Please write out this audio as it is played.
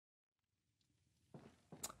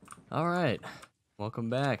All right, welcome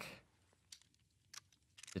back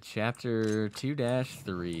to chapter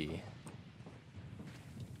 2-3.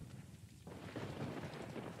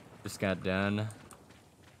 Just got done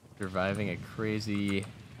surviving a crazy,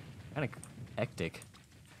 kind of hectic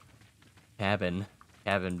cabin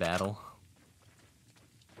battle.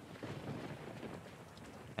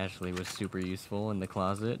 Ashley was super useful in the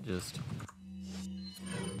closet, just...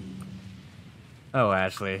 Oh,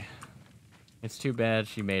 Ashley. It's too bad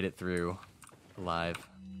she made it through alive.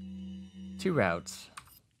 2 routes.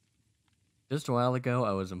 Just a while ago,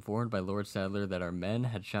 I was informed by Lord Sadler that our men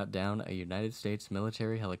had shot down a United States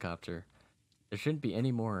military helicopter. There shouldn't be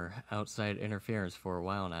any more outside interference for a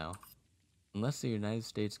while now. Unless the United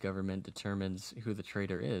States government determines who the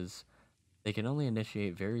traitor is, they can only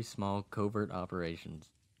initiate very small covert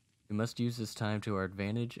operations. We must use this time to our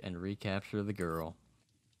advantage and recapture the girl.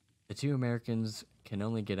 The 2 Americans can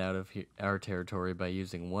only get out of our territory by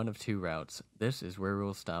using one of 2 routes. This is where we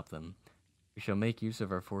will stop them. We shall make use of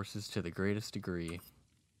our forces to the greatest degree.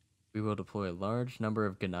 We will deploy a large number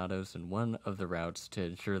of ganados in one of the routes to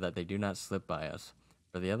ensure that they do not slip by us.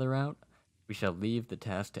 For the other route, we shall leave the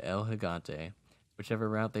task to El Gigante. Whichever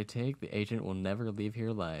route they take, the agent will never leave here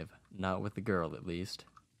alive. Not with the girl, at least.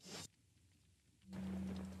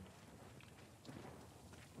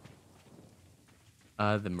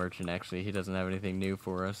 The merchant, actually, he doesn't have anything new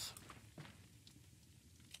for us.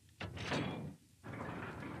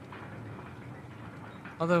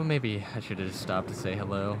 Although, maybe I should have just stopped to say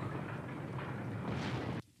hello.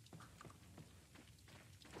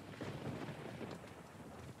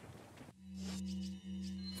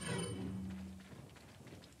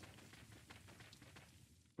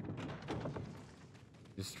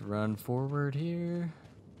 Just run forward here.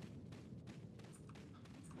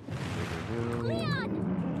 Go, go, go. Go,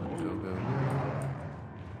 go, go.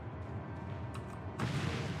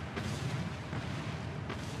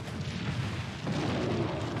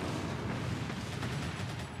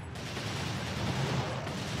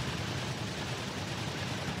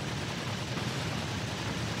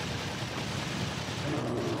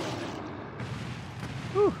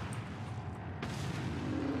 Whew.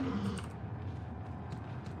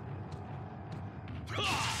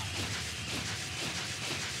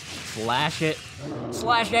 Slash it.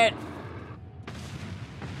 Slash it!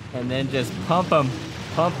 And then just pump them.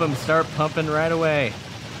 Pump them. Start pumping right away.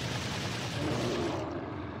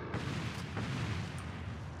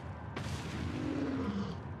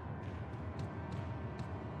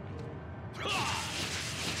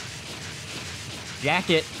 Jack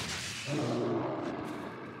it.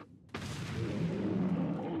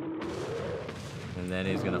 And then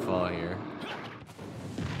he's gonna fall here.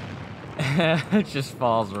 It just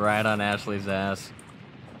falls right on Ashley's ass.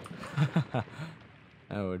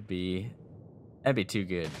 That'd be too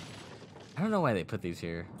good. I don't know why they put these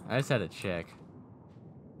here. I just had to check.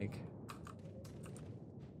 Like,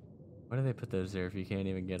 why do they put those there if you can't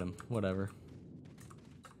even get them? Whatever.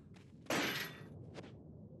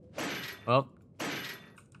 Well,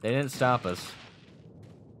 they didn't stop us.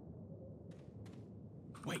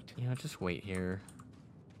 Wait. You know, just wait here.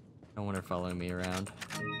 No one are following me around.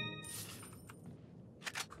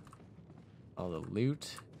 All the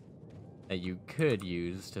loot that you could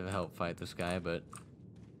use to help fight this guy, but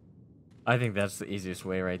I think that's the easiest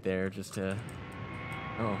way right there, just to...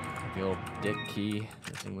 Oh, the old dick key.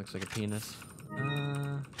 That thing looks like a penis.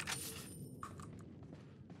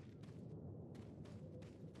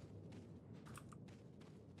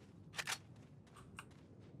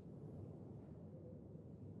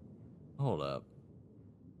 Hold up.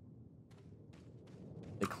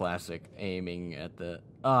 The classic aiming at the...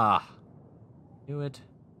 Ah! Knew it.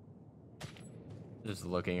 Just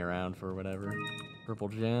looking around for whatever. Purple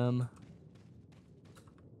gem.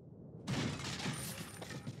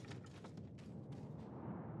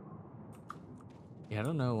 Yeah, I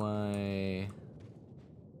don't know why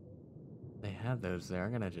they have those there.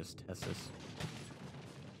 I'm gonna just test this.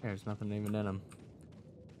 There's nothing even in them.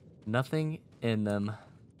 Nothing in them.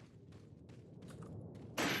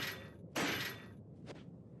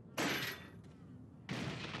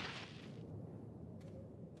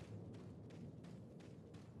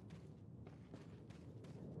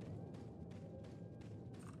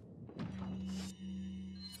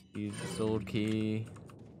 Use the sold key.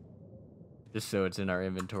 Just so it's in our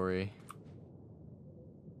inventory.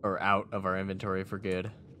 Or out of our inventory for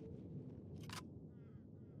good.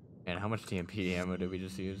 And how much TMP ammo did we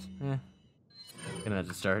just use? Gonna have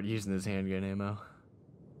to start using this handgun ammo.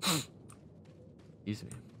 Excuse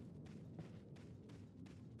me.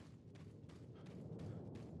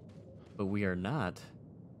 But we are not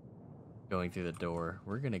going through the door.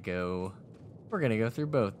 We're gonna go through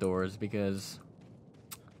both doors because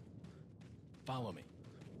Follow me.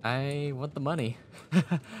 I want the money.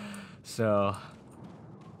 So,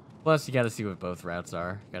 plus you gotta see what both routes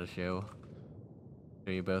are. Gotta show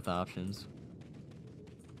you both options.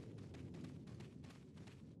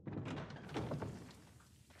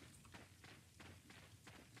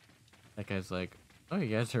 That guy's like, oh,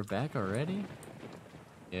 you guys are back already?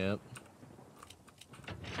 Yep.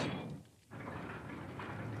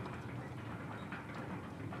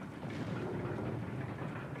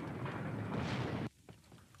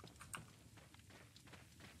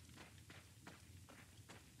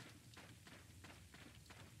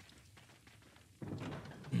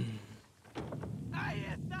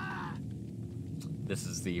 This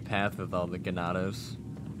is the path with all the ganados.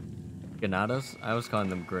 Ganados? I was calling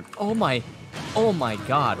them oh my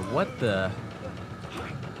god, what the?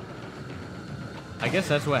 I guess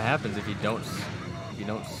that's what happens if you don't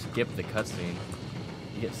skip the cutscene.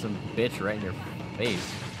 You get some bitch right in your face.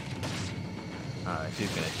 Alright, she's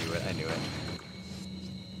gonna do it, I knew it.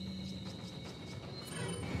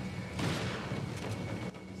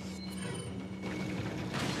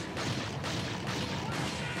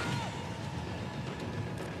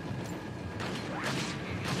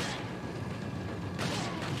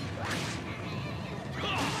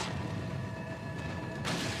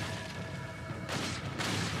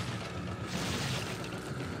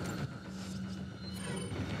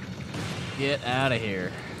 Get out of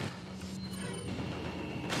here.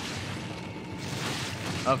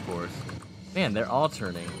 Of course. Man, they're all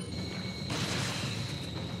turning.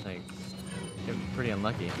 Like, they're pretty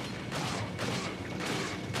unlucky.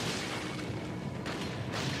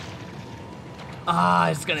 Ah,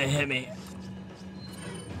 it's gonna hit me.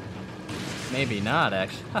 Maybe not,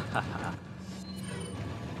 actually.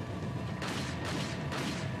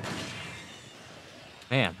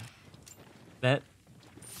 Man, that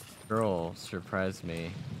girl surprised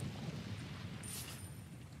me.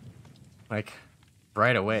 Like,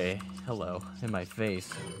 right away. Hello, in my face.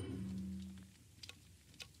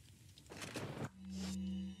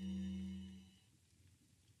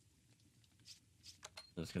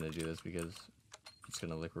 I'm just gonna do this because it's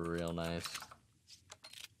gonna look real nice.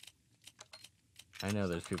 I know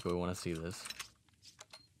there's people who want to see this.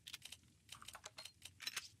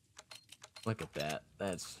 Look at that.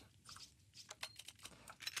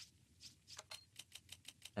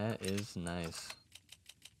 That is nice.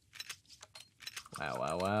 Wow,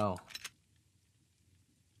 wow, wow.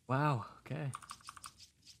 Wow, okay.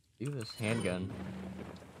 Do this. Handgun.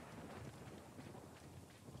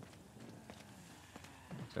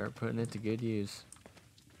 Start putting it to good use.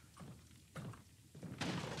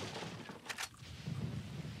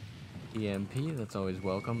 EMP, that's always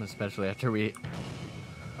welcome, especially after we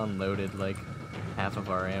unloaded like half of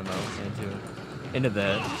our ammo into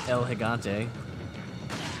the El Gigante.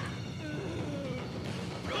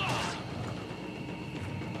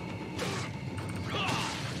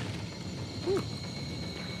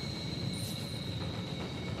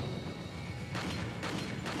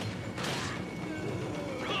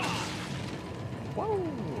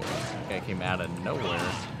 Guy came out of nowhere.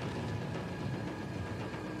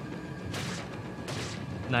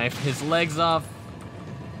 Knife his legs off.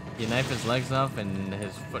 You knife his legs off and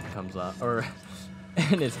his foot comes off. Or,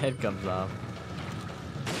 and his head comes off.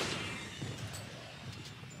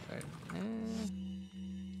 Alright.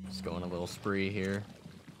 Just going a little spree here.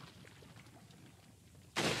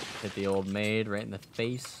 Hit the old maid right in the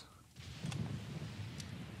face.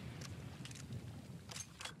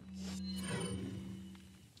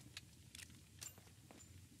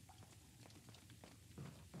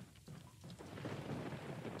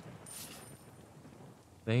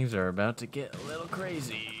 Things are about to get a little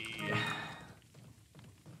crazy.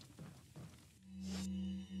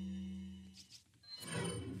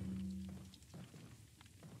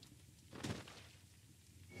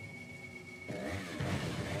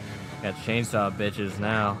 Got chainsaw bitches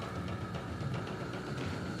now.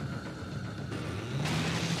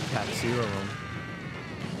 Got 2 of them.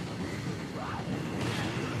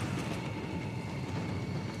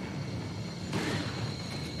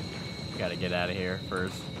 Gotta get out of here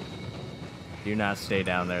first. Do not stay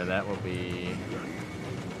down there. That will be...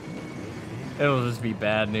 It'll just be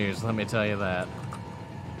bad news, let me tell you that.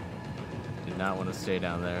 Do not want to stay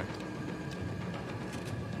down there.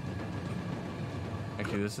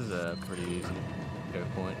 Actually, this is a pretty easy go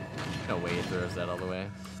point. No way he throws that all the way.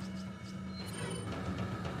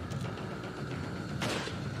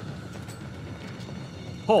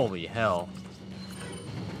 Holy hell.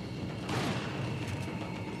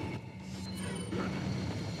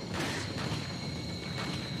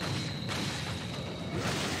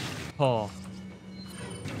 Oh.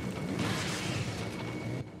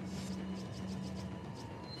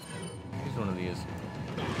 Here's one of these.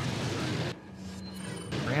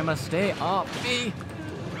 Grandma, stay off me!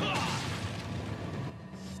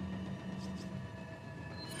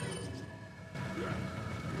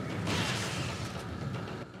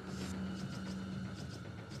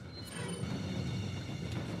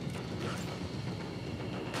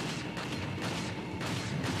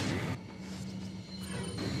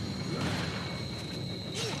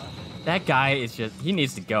 That guy is just, he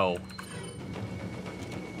needs to go.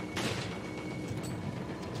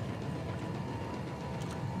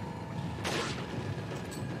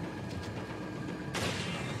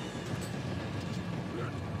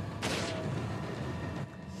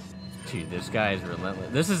 Dude, this guy is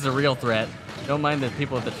relentless. This is the real threat. Don't mind the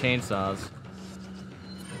people with the chainsaws.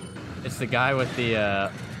 It's the guy with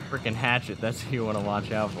the freaking hatchet. That's who you want to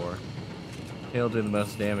watch out for. He'll do the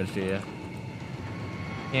most damage to you.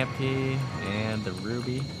 Camp key and the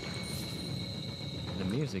ruby. The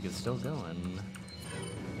music is still going.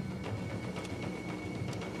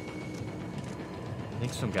 I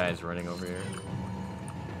think some guy's running over here.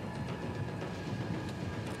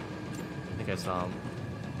 I think I saw him.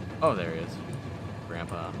 Oh, there he is.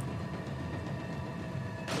 Grandpa.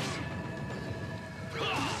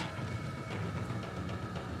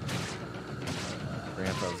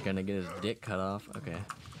 Grandpa's gonna get his dick cut off. Okay.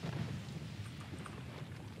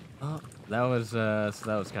 Oh, that was so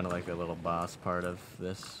that was kind of like the little boss part of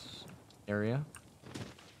this area.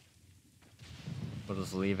 We'll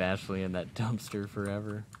just leave Ashley in that dumpster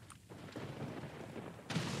forever.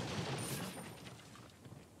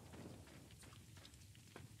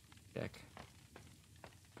 Check.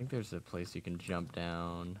 I think there's a place you can jump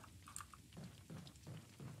down.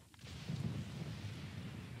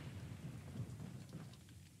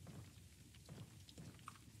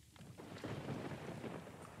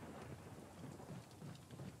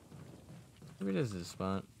 Maybe this is a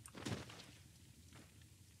spot.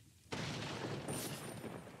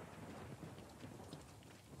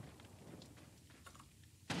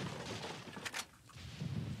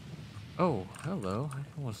 Oh, hello. I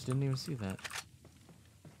almost didn't even see that.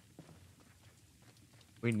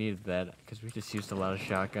 We needed that because we just used a lot of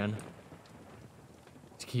shotgun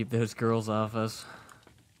to keep those girls off us.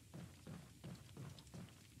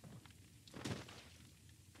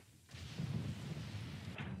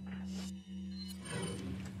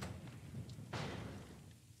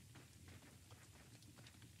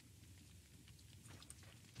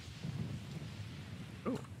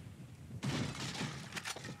 Oh.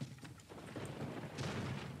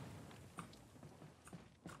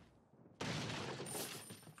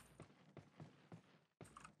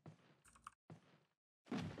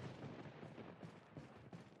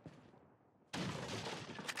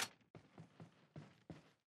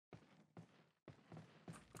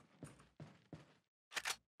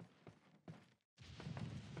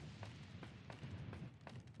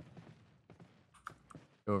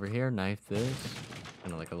 Go over here, knife this.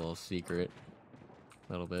 Kind of like a little secret.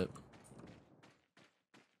 A little bit.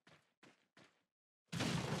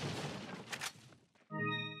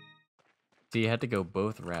 So you had to go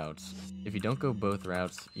both routes. If you don't go both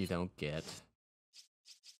routes, you don't get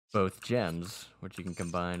both gems, which you can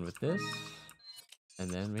combine with this.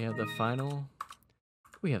 And then we have the final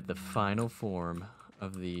form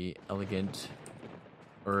of the elegant,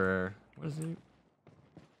 or what is it?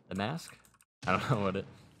 The mask? I don't know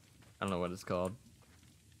what it's called.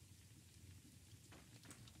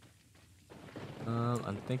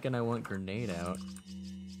 I'm thinking I want grenade out.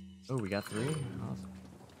 Oh, we got 3? Awesome.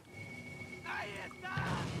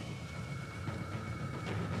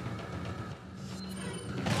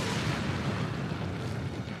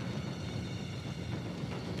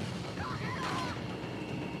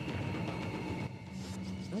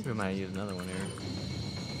 I think we might use another one here.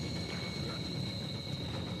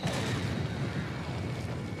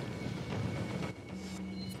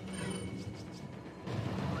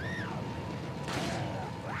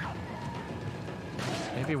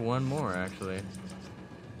 Maybe one more, actually.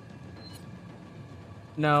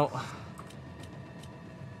 No.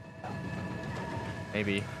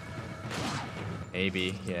 Maybe.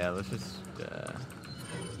 Maybe. Yeah, let's just, use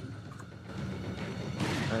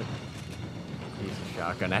a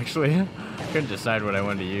shotgun, actually. I couldn't decide what I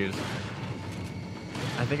wanted to use.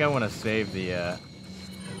 I think I want to save the,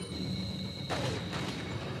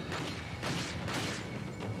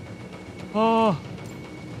 Oh!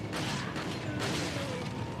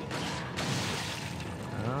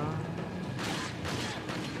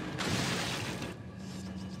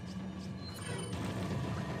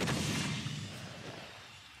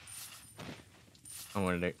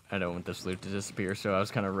 I don't want this loot to disappear, so I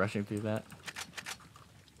was kind of rushing through that.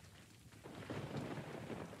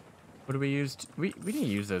 What do we use? We didn't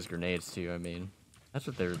use those grenades too. I mean, that's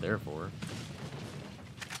what they were there for.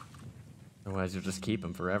 Otherwise, you'll just keep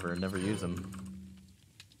them forever and never use them.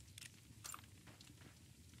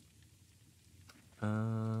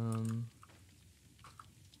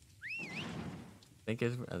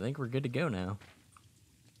 I think we're good to go now.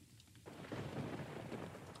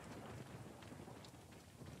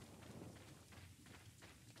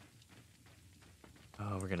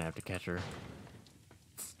 Oh, we're gonna have to catch her.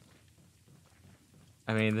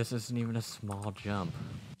 I mean, this isn't even a small jump.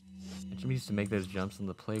 I just used to make those jumps on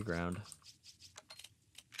the playground.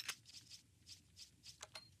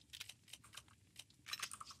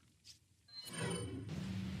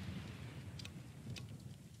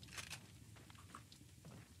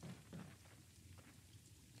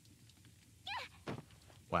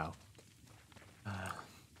 Wow.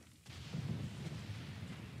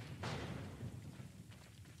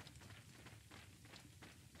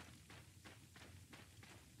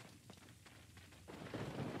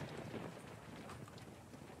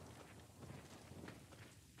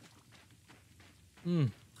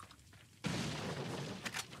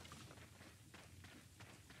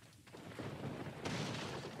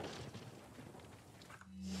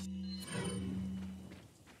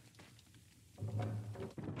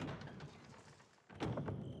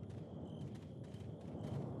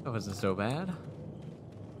 That wasn't so bad.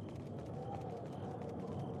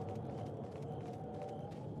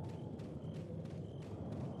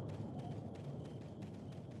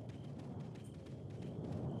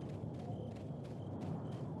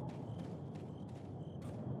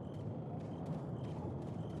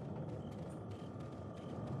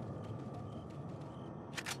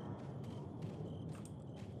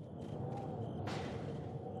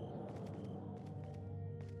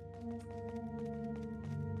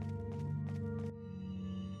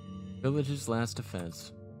 Village's last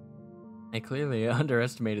defense. I clearly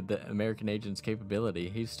underestimated the American agent's capability.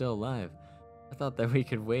 He's still alive. I thought that we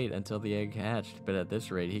could wait until the egg hatched, but at this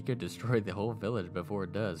rate, he could destroy the whole village before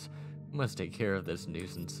it does. We must take care of this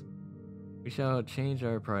nuisance. We shall change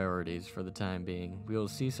our priorities for the time being. We will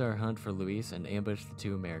cease our hunt for Luis and ambush the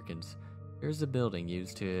two Americans. Here's a building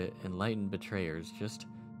used to enlighten betrayers, just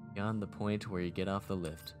beyond the point where you get off the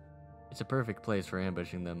lift. It's a perfect place for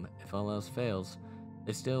ambushing them. If all else fails,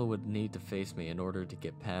 they still would need to face me in order to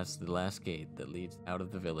get past the last gate that leads out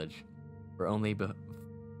of the village. For only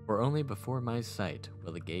before my sight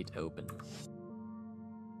will the gate open.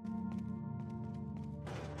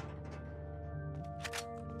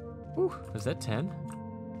 Whew, was that 10?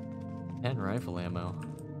 10 rifle ammo.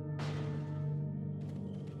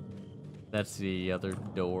 That's the other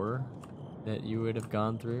door that you would have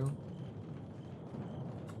gone through.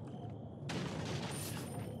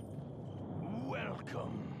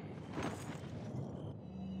 Welcome.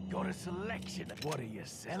 Got a selection. What are you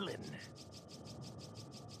selling?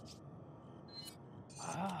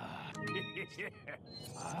 Ah.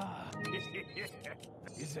 Ah.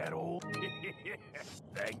 Is that all?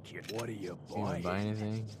 Thank you. What are you You wanna buying? buy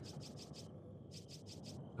anything?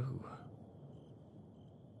 Ooh.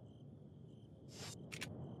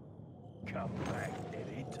 Come back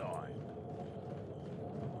anytime.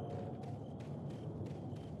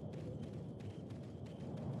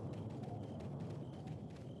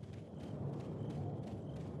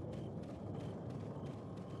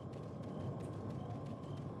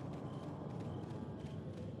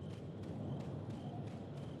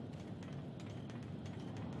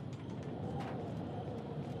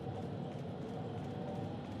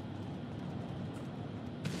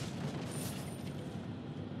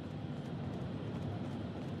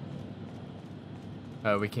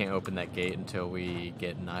 We can't open that gate until we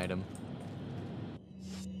get an item.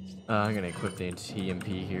 I'm gonna equip the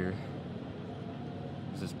TMP here.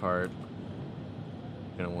 This part.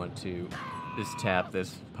 Gonna want to just tap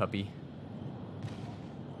this puppy.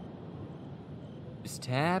 Just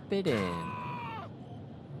tap it in.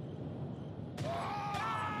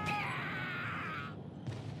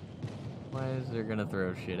 Why is there gonna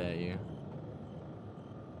throw shit at you?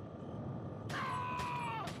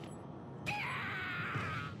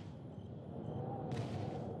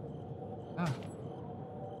 Ah.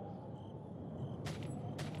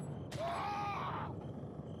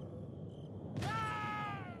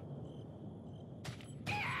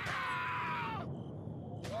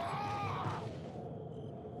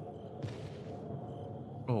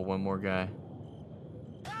 Oh, one more guy.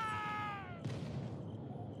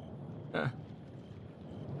 Huh.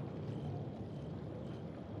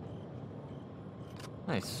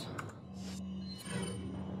 Nice.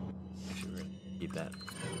 need that.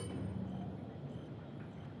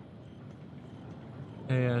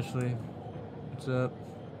 Hey Ashley, what's up?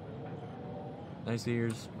 Nice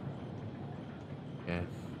ears. Okay.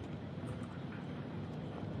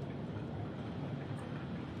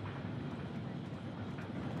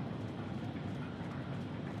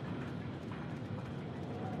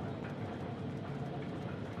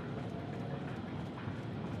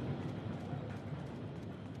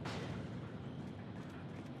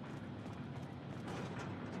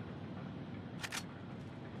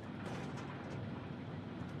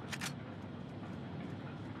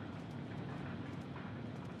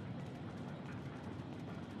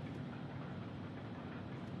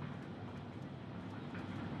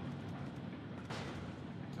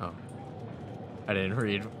 Oh. I didn't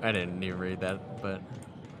even read that, but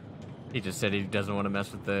he just said he doesn't want to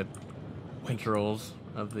mess with the controls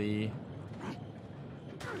of the...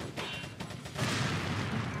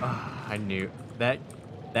 Oh, I knew that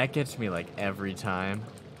gets me like every time.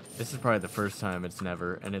 This is probably the first time it's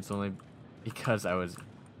never, and it's only because I was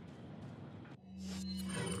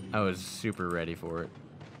super ready for it.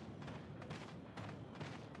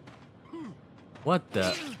 What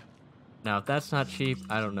the? Now, if that's not cheap,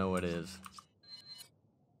 I don't know what is.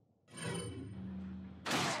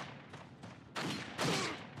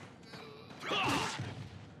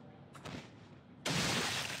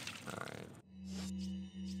 Alright.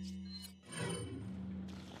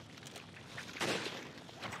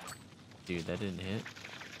 Dude, that didn't hit.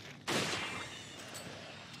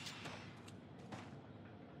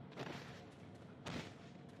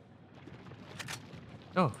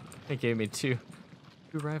 Oh, it gave me two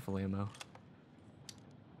rifle ammo.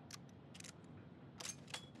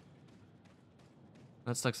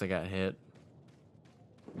 That sucks I got hit.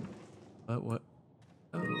 But what?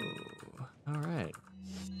 Oh, alright.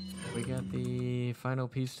 We got the final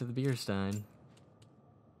piece to the beer stein.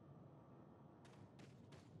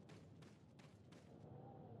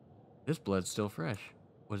 This blood's still fresh.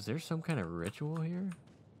 Was there some kind of ritual here?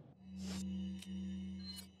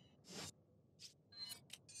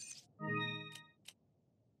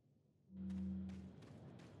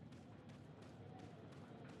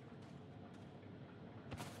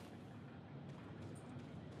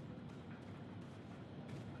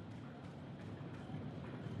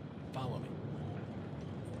 Follow me.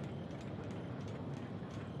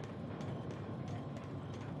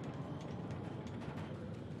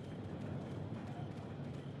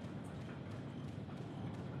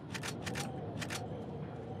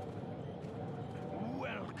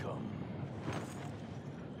 Welcome.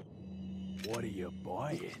 What are you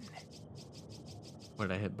buying? What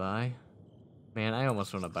did I hit buy? Man, I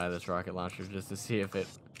almost want to buy this rocket launcher just to see if it...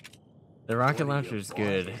 The rocket launcher is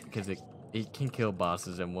good because it can kill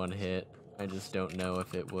bosses in one hit. I just don't know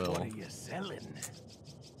if it will What are you selling?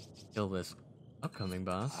 kill this upcoming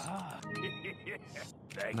boss. Ah.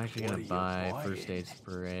 I'm actually gonna buy first aid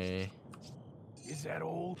spray Is that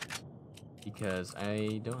all? because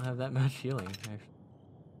I don't have that much healing, actually.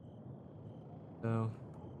 So,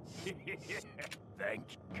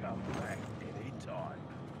 Thank you. Come back anytime.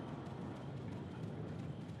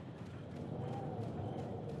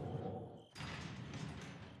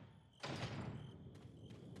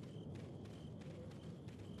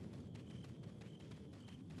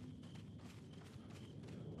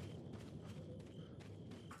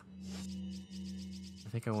 I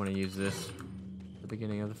think I want to use this at the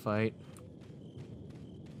beginning of the fight.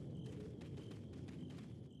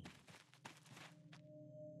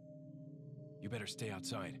 You better stay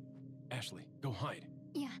outside. Ashley, go hide.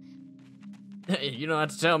 Yeah. You don't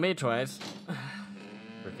have to tell me twice.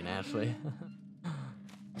 Freaking Ashley.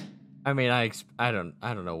 I mean, I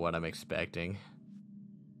don't know what I'm expecting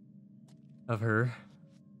of her.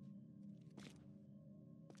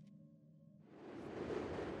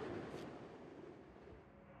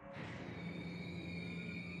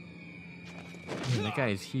 Man, that guy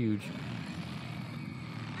is huge.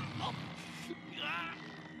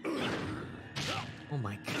 Oh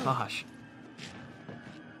my gosh.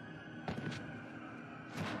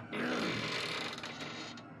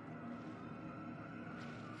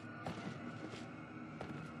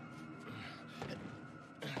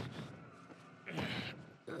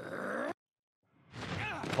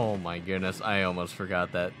 Oh my goodness, I almost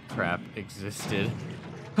forgot that crap existed.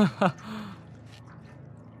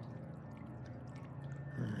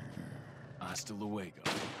 Hasta luego.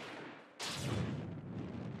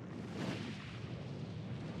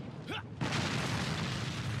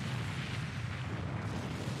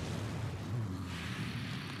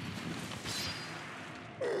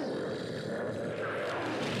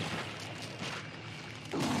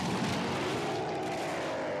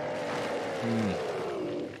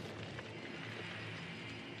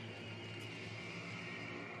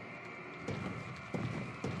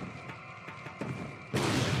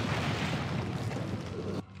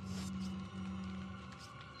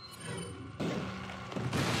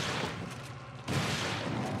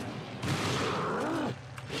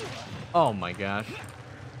 Oh my gosh.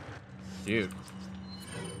 Dude.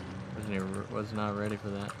 Was not ready for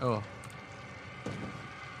that. Oh.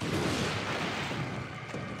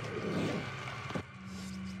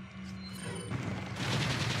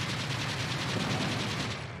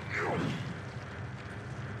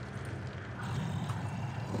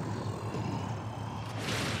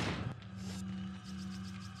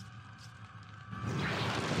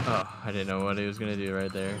 Oh, I didn't know what he was gonna do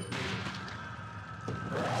right there.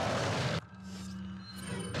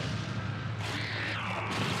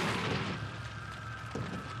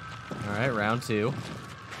 Alright, round 2.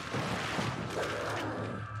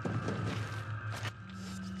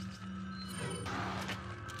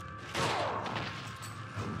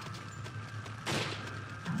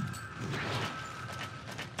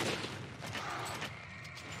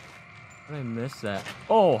 How did I miss that?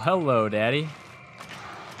 Oh, hello, Daddy.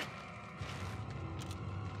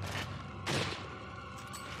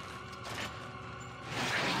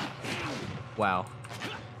 Wow.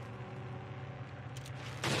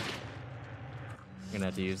 I'm gonna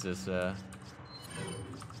have to use this, yeah,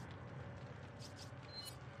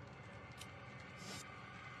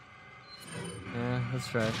 let's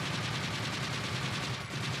try it.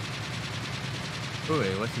 Ooh,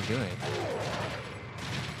 wait, what's he doing?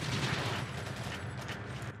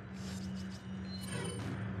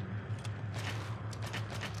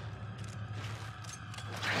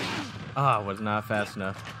 Ah, was not fast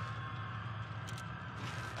enough.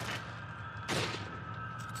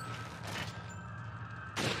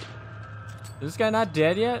 Is this guy not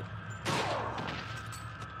dead yet?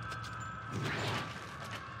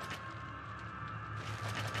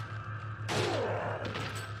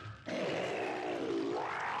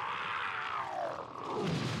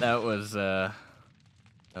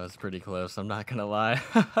 That was pretty close, I'm not gonna lie.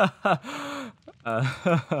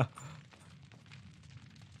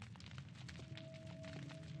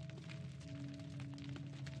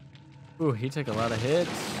 Ooh, he took a lot of hits.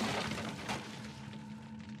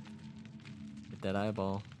 Get that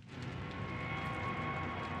eyeball.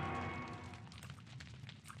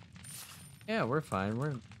 Yeah, we're fine.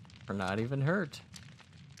 We're not even hurt.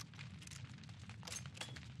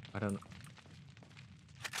 I don't.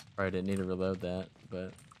 Probably didn't need to reload that,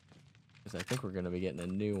 but because I think we're gonna be getting a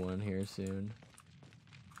new one here soon.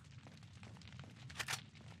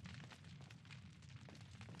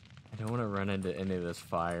 I don't want to run into any of this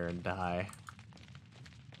fire and die.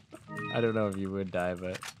 I don't know if you would die,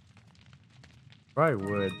 but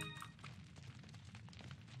probably would.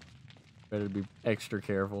 Better be extra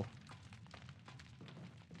careful.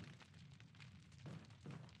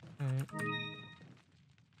 Alright.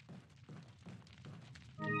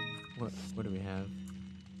 What do we have?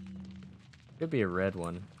 Could be a red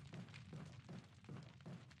one.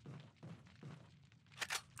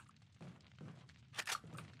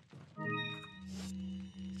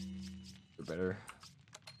 Better.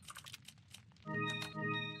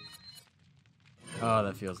 Oh,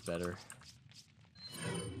 that feels better.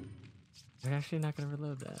 I'm actually not gonna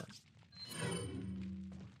reload that.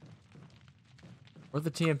 Or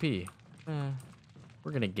the TMP.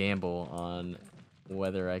 We're gonna gamble on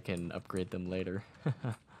whether I can upgrade them later.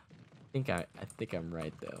 I think I'm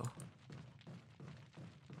right though.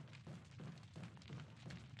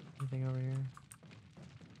 Anything over here?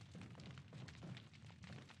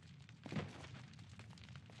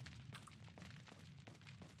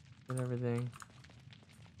 With everything?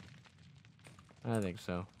 I think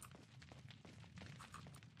so.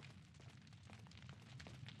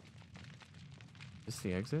 Is this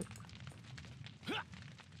the exit?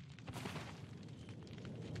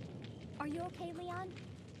 Are you okay, Leon?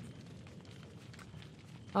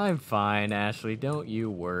 I'm fine, Ashley. Don't you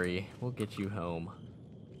worry. We'll get you home.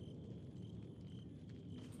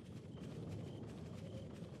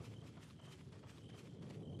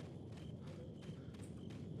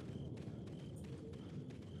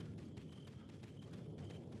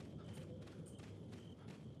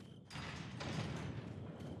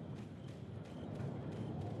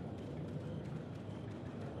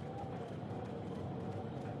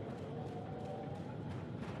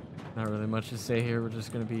 Not really much to say here. We're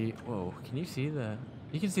just gonna be. Whoa! Can you see the?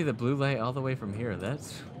 You can see the blue light all the way from here.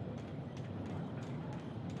 That's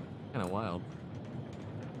kind of wild.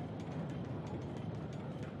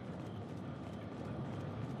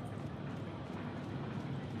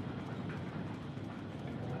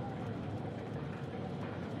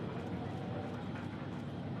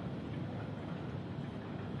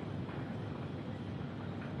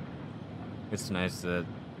 It's nice that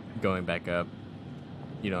going back up,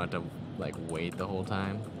 you don't have to like wait the whole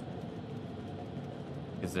time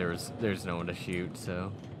because there's no one to shoot,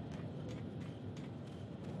 so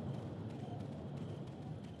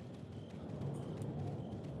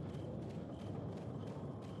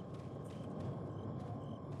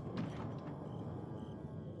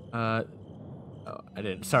Oh, I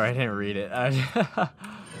didn't. Sorry, I didn't read it. I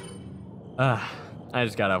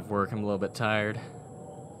just got off work. I'm a little bit tired.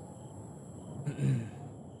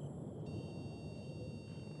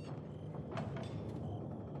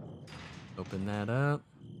 Open that up.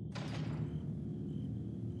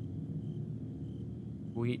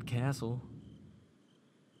 Sweet castle.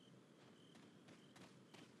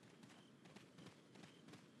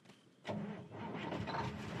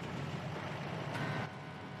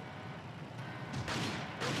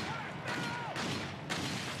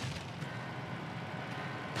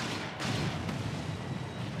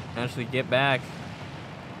 Ashley, get back.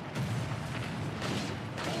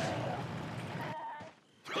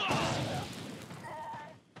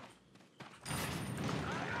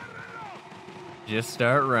 Just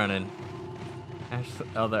start running. Ashley,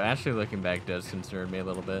 although Ashley looking back does concern me a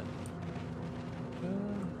little bit.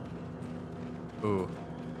 Ooh.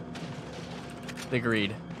 The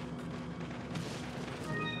greed.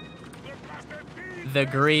 The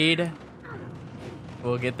greed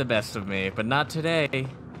will get the best of me, but not today.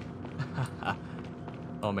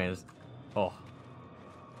 Oh man, oh,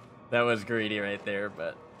 that was greedy right there,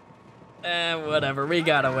 but whatever, we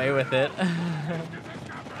got away with it.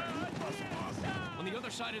 On the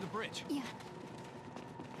other side of the bridge. Yeah.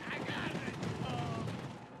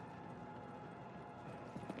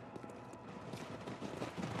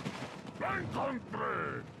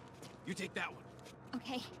 You take that one.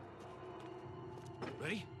 Okay.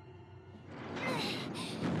 Ready?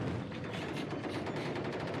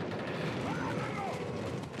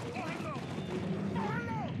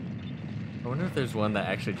 I wonder if there's one that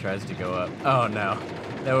actually tries to go up. Oh no,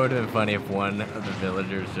 that would have been funny if one of the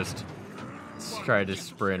villagers just tried to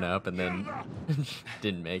sprint up and then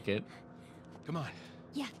didn't make it. Come on.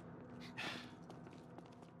 Yeah.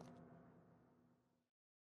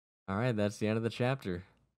 All right, that's the end of the chapter.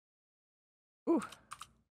 Whew.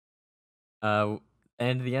 And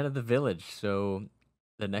the end of the village. So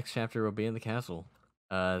the next chapter will be in the castle.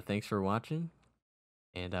 Thanks for watching,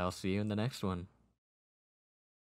 and I'll see you in the next one.